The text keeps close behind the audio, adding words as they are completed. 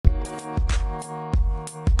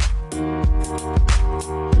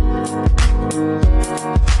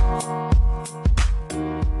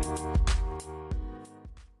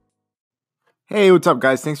Hey, what's up,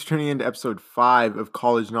 guys? Thanks for tuning in to episode 5 of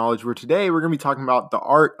College Knowledge, where today we're going to be talking about the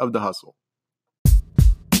art of the hustle.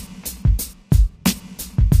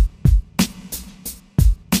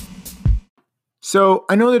 So,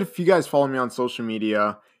 I know that if you guys follow me on social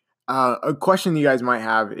media, a question you guys might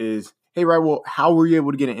have is, hey, right, well, how were you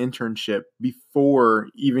able to get an internship before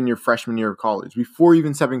even your freshman year of college, before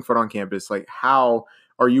even stepping foot on campus? Like, how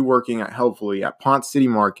are you working at Helpfully at Ponce City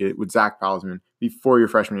Market with Zach Palsman before your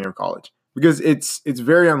freshman year of college? Because it's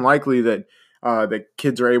very unlikely that that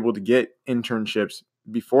kids are able to get internships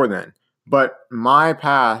before then. But my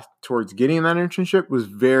path towards getting that internship was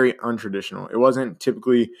very untraditional. It wasn't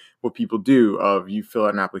typically what people do of you fill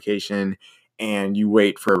out an application and you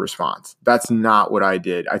wait for a response. That's not what I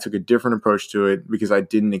did. I took a different approach to it because I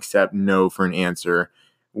didn't accept no for an answer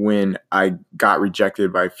when I got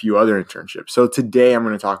rejected by a few other internships. So today I'm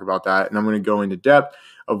going to talk about that, and I'm going to go into depth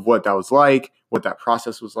of what that was like, what that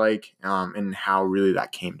process was like, and how really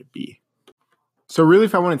that came to be. So really,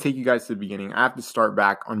 if I want to take you guys to the beginning, I have to start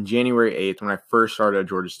back on January 8th when I first started at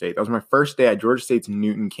Georgia State. That was my first day at Georgia State's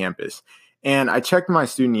Newton campus. And I checked my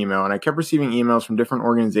student email, and I kept receiving emails from different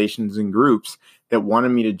organizations and groups that wanted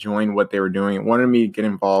me to join what they were doing. It wanted me to get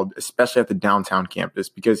involved, especially at the downtown campus,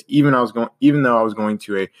 because even though I was going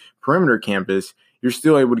to a perimeter campus, you're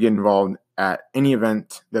still able to get involved at any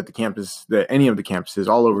event that any of the campuses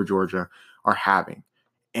all over Georgia are having.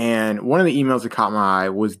 And one of the emails that caught my eye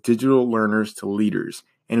was Digital Learners to Leaders.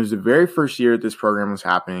 And it was the very first year that this program was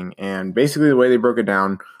happening. And basically the way they broke it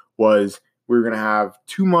down was we were going to have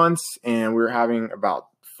 2 months, and we were having about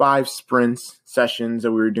 5 sprints sessions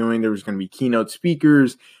that we were doing. There was going to be keynote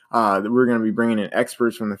speakers. That we were going to be bringing in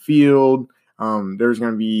experts from the field. There was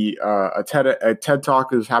going to be a TED Talk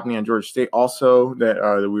that was happening at Georgia State also that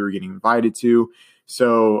we were getting invited to.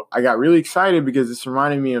 So I got really excited because this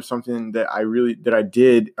reminded me of something that I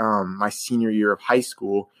did my senior year of high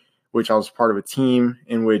school, which I was part of a team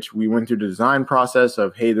in which we went through the design process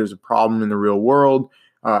of, hey, there's a problem in the real world.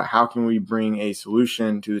 How can we bring a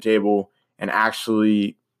solution to the table and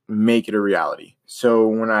actually make it a reality? So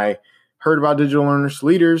when I heard about Digital Learners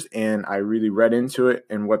Leaders and I really read into it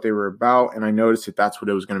and what they were about, and I noticed that that's what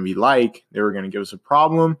it was going to be like. They were going to give us a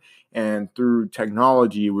problem, and through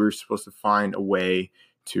technology, we were supposed to find a way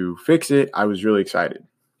to fix it. I was really excited.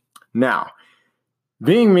 Now,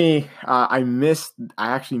 being me, I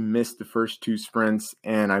actually missed the first 2 sprints,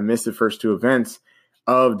 and I missed the first 2 events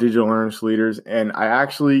of Digital Learners Leaders, and I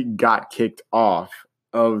actually got kicked off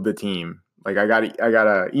of the team. Like I got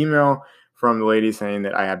an email from the lady saying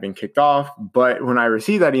that I had been kicked off, but when I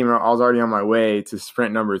received that email, I was already on my way to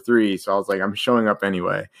sprint number 3, so I was like, I'm showing up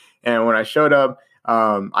anyway. And when I showed up,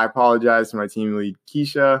 I apologized to my team lead,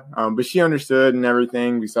 Keisha, but she understood and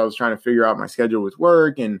everything because I was trying to figure out my schedule with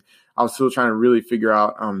work, and I was still trying to really figure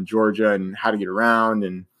out Georgia and how to get around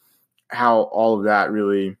and how all of that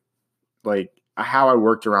really, like, how I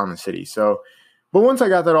worked around the city. So, but once I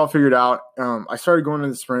got that all figured out, I started going to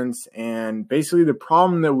the sprints, and basically the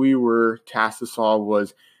problem that we were tasked to solve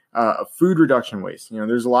was a food reduction waste.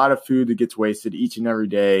 There's a lot of food that gets wasted each and every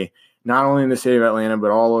day, not only in the state of Atlanta,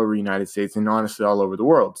 but all over the United States and honestly all over the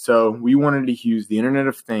world. So we wanted to use the Internet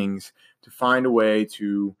of Things to find a way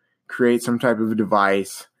to create some type of a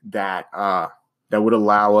device that would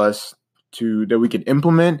allow us that we could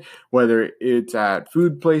implement, whether it's at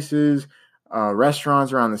food places,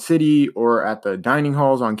 restaurants around the city, or at the dining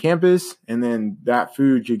halls on campus. And then that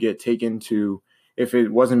food could get taken to, if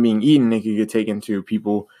it wasn't being eaten, it could get taken to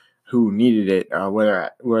people who needed it, whether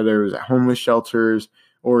it was at homeless shelters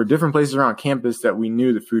or different places around campus that we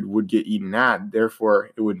knew the food would get eaten at,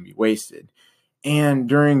 therefore it wouldn't be wasted. And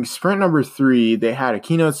during sprint number 3, they had a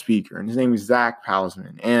keynote speaker, and his name is Zach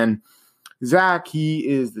Palsman. And Zach, he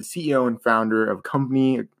is the CEO and founder of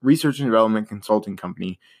a research and development consulting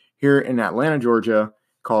company here in Atlanta, Georgia,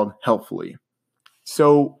 called Helpfully.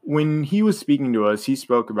 So when he was speaking to us, he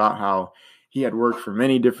spoke about how he had worked for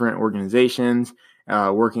many different organizations,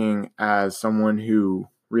 working as someone who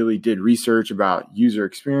really did research about user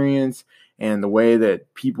experience and the way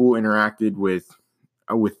that people interacted with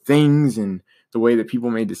things and the way that people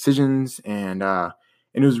made decisions. And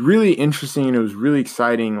it was really interesting, and it was really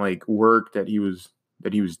exciting, like, work that he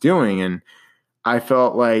was doing. And I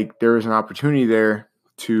felt like there was an opportunity there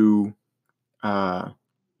to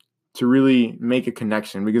really make a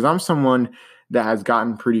connection, because I'm someone that has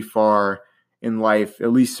gotten pretty far in life,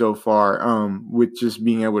 at least so far, with just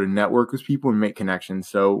being able to network with people and make connections.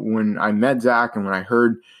 So when I met Zach and when I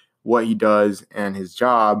heard what he does and his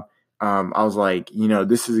job, I was like,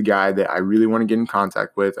 this is a guy that I really want to get in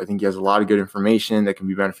contact with. I think he has a lot of good information that can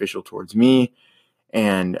be beneficial towards me.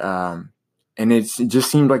 And And it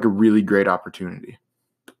just seemed like a really great opportunity.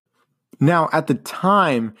 Now, at the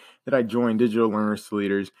time that I joined Digital Learners to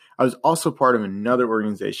Leaders, I was also part of another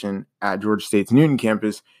organization at Georgia State's Newton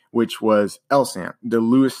campus, which was LSAMP, the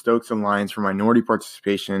Louis Stokes Alliance for Minority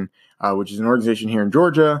Participation, which is an organization here in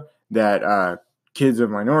Georgia that kids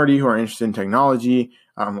of minority who are interested in technology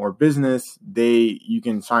or business, you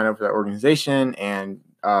can sign up for that organization, and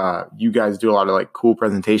you guys do a lot of like cool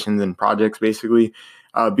presentations and projects, basically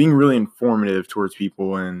being really informative towards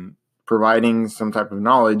people and providing some type of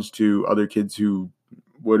knowledge to other kids who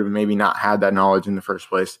would have maybe not had that knowledge in the first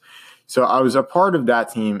place. So I was a part of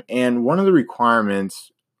that team. And one of the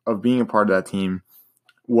requirements of being a part of that team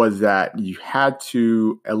was that you had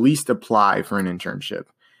to at least apply for an internship.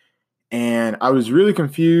 And I was really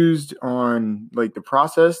confused on like the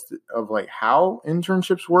process of like how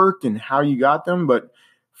internships worked and how you got them. But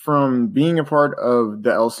from being a part of the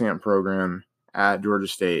LSAMP program at Georgia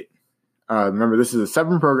State, remember, this is a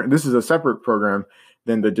separate program. This is a separate program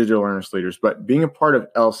than the Digital Learners Leaders. But being a part of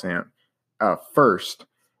LSAMP first,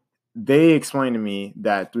 they explained to me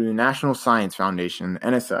that through the National Science Foundation,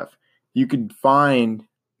 NSF, you could find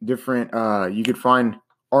different. You could find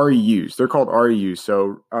REUs. They're called REUs,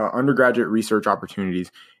 so undergraduate research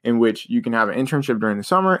opportunities, in which you can have an internship during the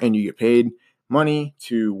summer and you get paid money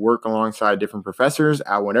to work alongside different professors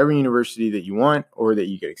at whatever university that you want or that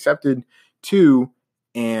you get accepted to.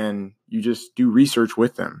 And you just do research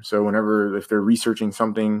with them. So if they're researching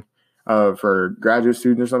something for graduate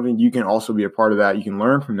students or something, you can also be a part of that. You can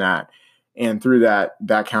learn from that. And through that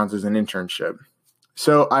counts as an internship.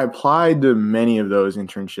 So I applied to many of those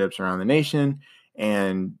internships around the nation,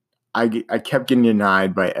 and I kept getting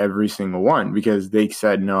denied by every single one because they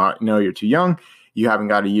said, no, you're too young. You haven't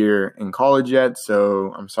got a year in college yet.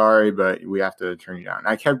 So I'm sorry, but we have to turn you down.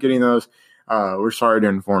 I kept getting those. We're sorry to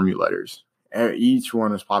inform you letters. Each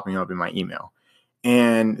one was popping up in my email.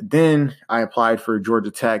 And then I applied for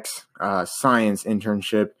Georgia Tech's science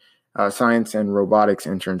internship, science and robotics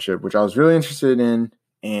internship, which I was really interested in.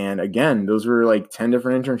 And again, those were like 10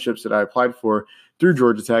 different internships that I applied for through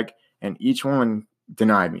Georgia Tech, and each one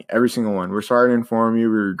denied me, every single one. We're sorry to inform you.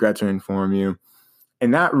 We regret to inform you.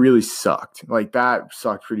 And that really sucked. Like that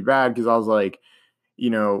sucked pretty bad because I was like,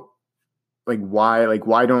 why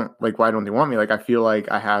don't they want me? Like, I feel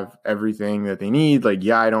like I have everything that they need. Like,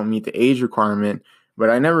 yeah, I don't meet the age requirement, but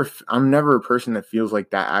I'm never a person that feels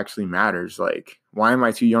like that actually matters. Like, why am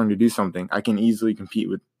I too young to do something? I can easily compete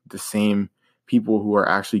with the same people who are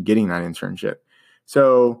actually getting that internship.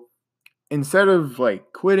 So instead of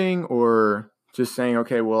like quitting or just saying,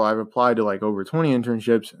 okay, well, I've applied to like over 20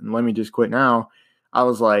 internships and let me just quit now, I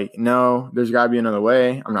was like, no, there's got to be another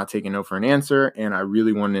way. I'm not taking no for an answer. And I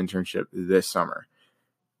really want an internship this summer.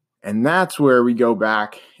 And that's where we go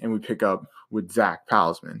back and we pick up with Zach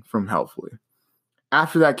Palisman from Helpfully.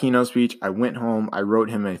 After that keynote speech, I went home. I wrote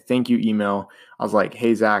him a thank you email. I was like,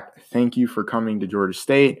 hey, Zach, thank you for coming to Georgia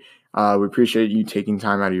State. We appreciate you taking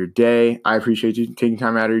time out of your day. I appreciate you taking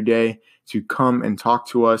time out of your day to come and talk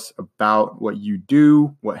to us about what you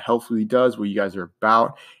do, what Helpfully does, what you guys are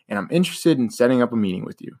about. And I'm interested in setting up a meeting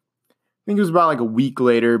with you. I think it was about like a week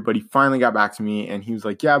later, but he finally got back to me and he was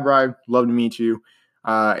like, yeah, Brian, love to meet you.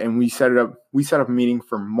 And we set up a meeting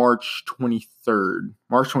for March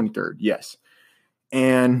 23rd. Yes.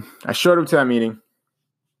 And I showed up to that meeting.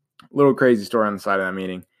 Little crazy story on the side of that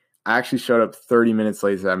meeting. I actually showed up 30 minutes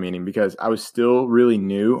late to that meeting because I was still really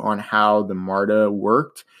new on how the MARTA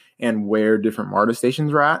worked and where different MARTA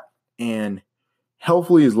stations were at. And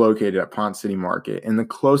Helpfully is located at Ponce City Market. And the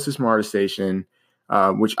closest MARTA station,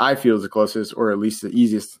 which I feel is the closest or at least the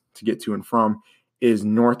easiest to get to and from, is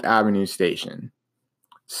North Avenue Station.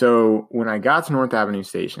 So when I got to North Avenue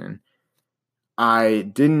Station,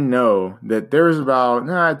 I didn't know that there was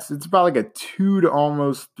it's about like a 2 to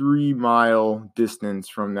almost 3 mile distance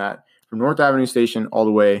from North Avenue Station all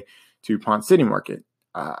the way to Ponce City Market.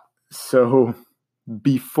 So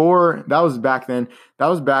before, that was back then, that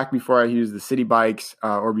was back before I used the city bikes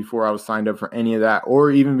or before I was signed up for any of that, or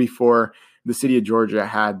even before the city of Georgia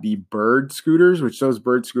had the Bird scooters, which those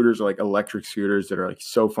Bird scooters are like electric scooters that are like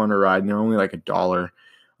so fun to ride. And they're only like $1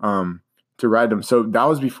 to ride them. So that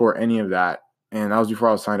was before any of that. And that was before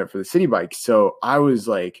I was signed up for the city bike. So I was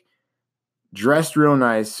like dressed real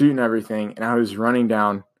nice, suit and everything. And I was running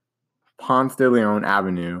down Ponce de Leon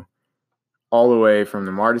Avenue all the way from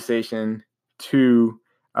the MARTA station to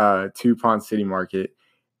Ponce City Market.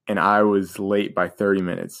 And I was late by 30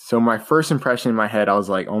 minutes. So my first impression in my head, I was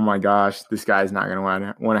like, oh my gosh, this guy's not going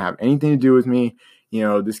to want to have anything to do with me.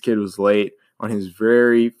 This kid was late on his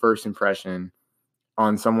very first impression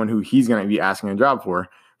on someone who he's going to be asking a job for.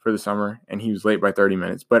 for the summer, and he was late by 30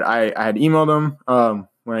 minutes. But I had emailed him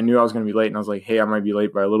when I knew I was going to be late, and I was like, hey, I might be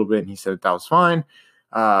late by a little bit. And he said that was fine.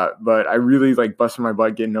 But I really like busted my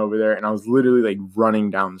butt getting over there, and I was literally like running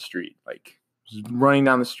down the street,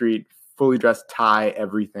 fully dressed, tie,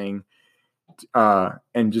 everything,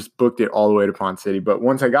 and just booked it all the way to Pond City. But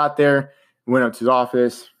once I got there, went up to his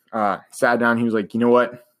office, sat down. He was like, you know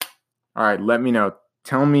what? All right, let me know.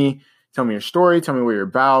 Tell me your story. Tell me what you're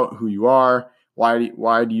about, who you are. Why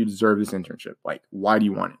do you deserve this internship? Like, why do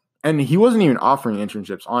you want it? And he wasn't even offering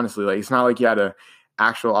internships, honestly. Like, it's not like he had an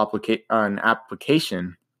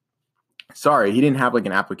application. Sorry, he didn't have like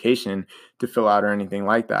an application to fill out or anything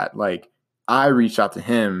like that. Like, I reached out to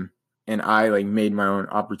him and I like made my own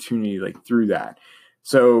opportunity like through that.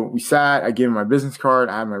 So we sat, I gave him my business card,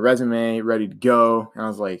 I had my resume ready to go. And I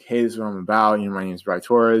was like, hey, this is what I'm about. My name is Bry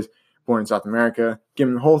Torres, born in South America. Give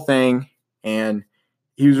him the whole thing. And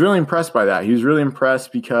he was really impressed by that. He was really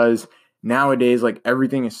impressed because nowadays, like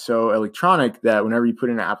everything is so electronic that whenever you put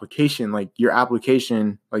in an application, like your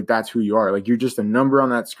application, like that's who you are. Like you're just a number on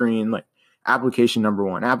that screen, like application number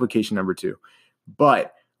 1, application number 2.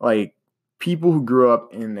 But like people who grew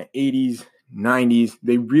up in the 80s, 90s,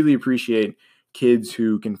 they really appreciate kids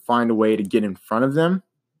who can find a way to get in front of them,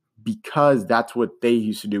 because that's what they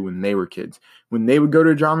used to do when they were kids. When they would go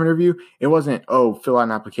to a job interview, it wasn't, oh, fill out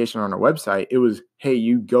an application on our website. It was, hey,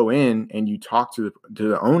 you go in and you talk to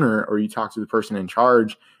the owner, or you talk to the person in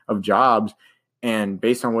charge of jobs, and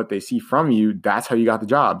based on what they see from you, that's how you got the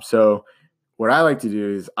job. So what I like to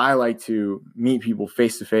do is I like to meet people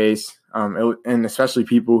face to face, and especially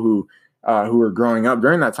people who are growing up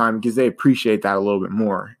during that time, because they appreciate that a little bit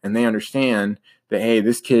more, and they understand that, hey,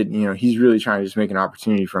 this kid, he's really trying to just make an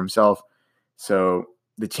opportunity for himself. So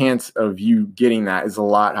the chance of you getting that is a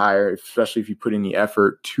lot higher, especially if you put in the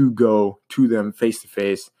effort to go to them face to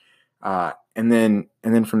face. And then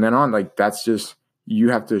from then on, like that's just, you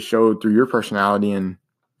have to show through your personality and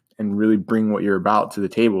really bring what you're about to the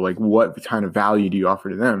table. Like what kind of value do you offer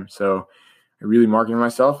to them? So I really marketed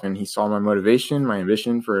myself, and he saw my motivation, my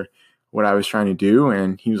ambition for what I was trying to do.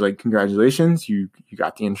 And he was like, congratulations, you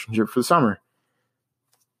got the internship for the summer.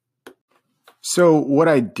 So what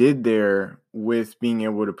I did there with being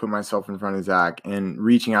able to put myself in front of Zach and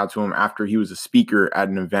reaching out to him after he was a speaker at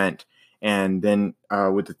an event, and then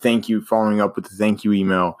with the thank you, following up with the thank you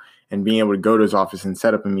email, and being able to go to his office and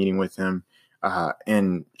set up a meeting with him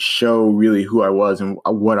and show really who I was and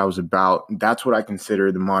what I was about. That's what I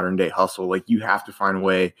consider the modern day hustle. Like you have to find a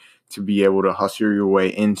way to be able to hustle your way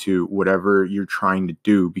into whatever you're trying to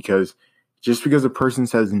do, because just because a person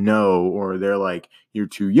says no, or they're like, you're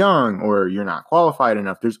too young, or you're not qualified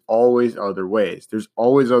enough, there's always other ways. There's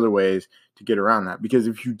always other ways to get around that. Because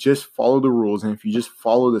if you just follow the rules, and if you just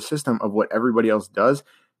follow the system of what everybody else does,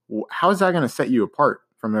 how is that going to set you apart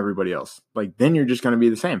from everybody else? Like, then you're just going to be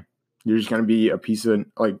the same. You're just going to be a piece of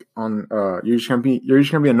you're just going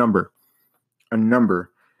to be a number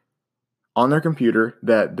on their computer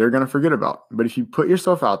that they're going to forget about. But if you put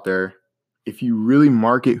yourself out there, if you really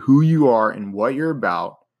market who you are and what you're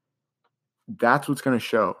about, that's what's going to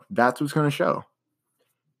show. That's what's going to show.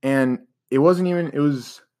 And it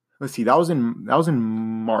was, let's see, that was in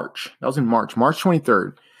March. That was in March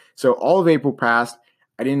 23rd. So all of April passed.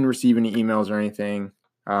 I didn't receive any emails or anything.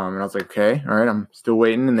 And I was like, okay, all right, I'm still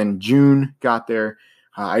waiting. And then June got there.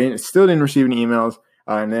 I still didn't receive any emails.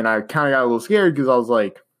 And then I kind of got a little scared, because I was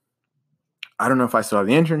like, I don't know if I still have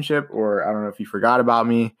the internship, or I don't know if he forgot about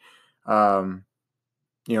me.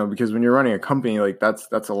 Because when you're running a company, like that's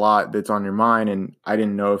a lot that's on your mind, and I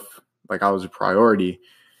didn't know if like I was a priority.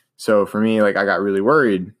 So for me, like I got really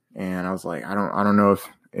worried, and I was like, I don't know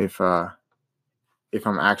if I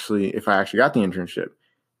actually got the internship,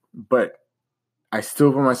 but I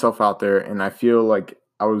still put myself out there, and I feel like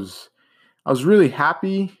I was really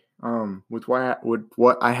happy with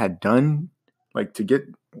what I had done, like to get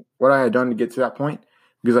what I had done to get to that point,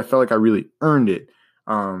 because I felt like I really earned it.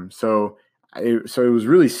 So it was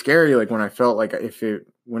really scary, like when it felt like it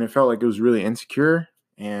was really insecure,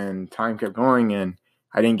 and time kept going, and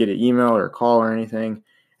I didn't get an email or a call or anything.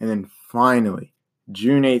 And then finally,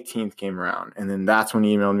 June 18th came around, and then that's when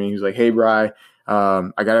he emailed me. He was like, hey, Bry,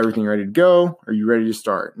 I got everything ready to go. Are you ready to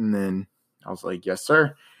start? And then I was like, yes,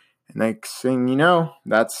 sir. And next thing you know,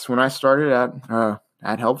 that's when I started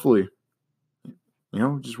at Helpfully.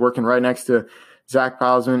 Just working right next to Zach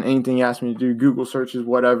Pilesman. Anything he asked me to do, Google searches,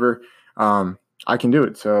 whatever, I can do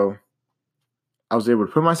it. So I was able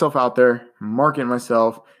to put myself out there, market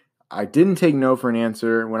myself. I didn't take no for an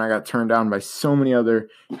answer when I got turned down by so many other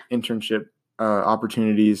internship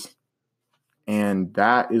opportunities. And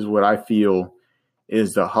that is what I feel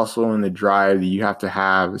is the hustle and the drive that you have to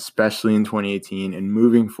have, especially in 2018 and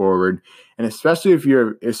moving forward. And especially if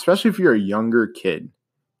you're a younger kid.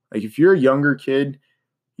 Like if you're a younger kid,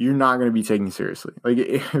 you're not going to be taken seriously. Like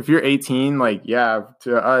if you're 18, like, yeah,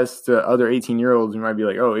 to us, to other 18-year-olds, you might be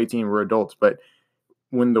like, oh, 18, we're adults. But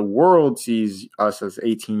when the world sees us as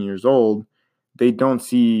 18 years old, they don't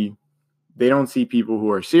see people who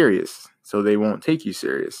are serious. So they won't take you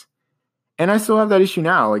serious. And I still have that issue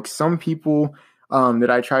now. Like some people that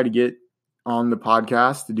I try to get on the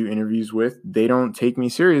podcast to do interviews with, they don't take me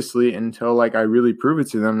seriously until like I really prove it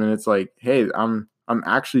to them. And it's like, hey, I'm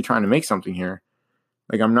actually trying to make something here.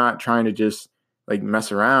 Like I'm not trying to just like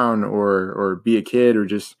mess around or be a kid or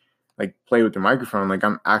just like play with the microphone. Like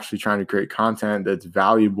I'm actually trying to create content that's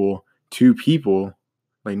valuable to people,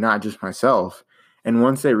 like not just myself. And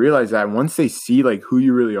once they realize that, once they see like who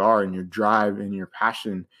you really are and your drive and your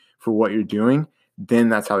passion for what you're doing, then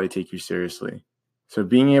that's how they take you seriously. So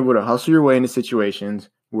being able to hustle your way into situations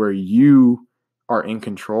where you are in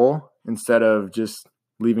control instead of just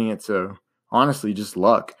leaving it to, honestly, just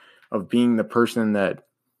luck of being the person that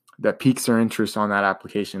piques their interest on that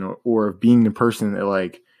application, or of being the person that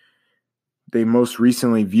like they most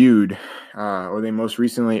recently viewed or they most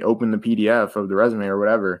recently opened the PDF of the resume or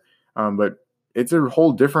whatever. But it's a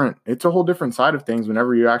whole different side of things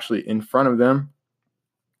whenever you're actually in front of them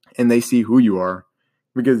and they see who you are,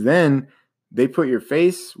 because then they put your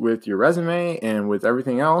face with your resume and with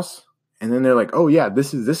everything else. And then they're like, oh yeah,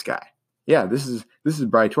 this is this guy. Yeah, this is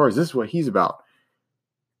Bry Torres. This is what he's about.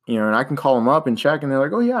 And I can call them up and check, and they're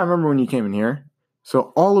like, oh yeah, I remember when you came in here.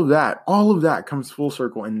 So all of that comes full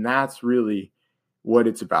circle. And that's really what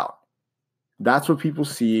it's about. That's what people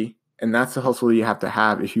see. And that's the hustle that you have to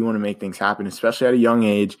have if you want to make things happen, especially at a young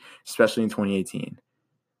age, especially in 2018.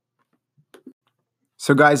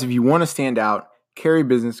 So guys, if you want to stand out, carry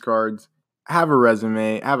business cards, have a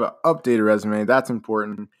resume, have an updated resume. That's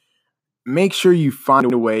important. Make sure you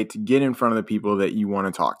find a way to get in front of the people that you want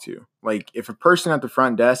to talk to. Like if a person at the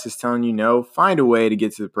front desk is telling you no, find a way to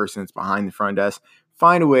get to the person that's behind the front desk.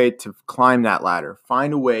 Find a way to climb that ladder.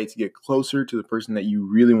 Find a way to get closer to the person that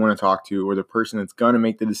you really want to talk to, or the person that's going to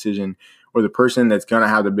make the decision, or the person that's going to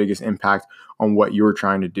have the biggest impact on what you're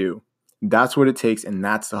trying to do. That's what it takes, and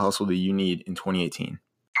that's the hustle that you need in 2018.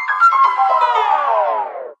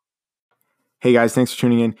 Hey guys, thanks for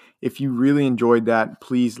tuning in. If you really enjoyed that,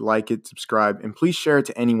 please like it, subscribe, and please share it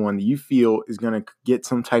to anyone that you feel is going to get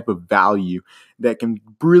some type of value that can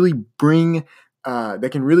really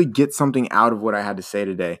get something out of what I had to say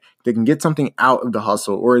today. That can get something out of the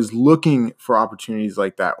hustle, or is looking for opportunities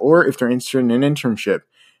like that. Or if they're interested in an internship,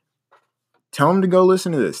 tell them to go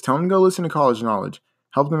listen to this. Tell them to go listen to College Knowledge.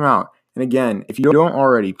 Help them out. And again, if you don't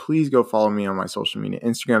already, please go follow me on my social media,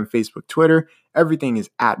 Instagram, Facebook, Twitter. Everything is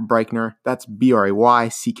at Bryckner. That's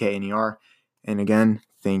BRAYCKNER. And again,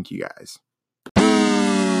 thank you guys.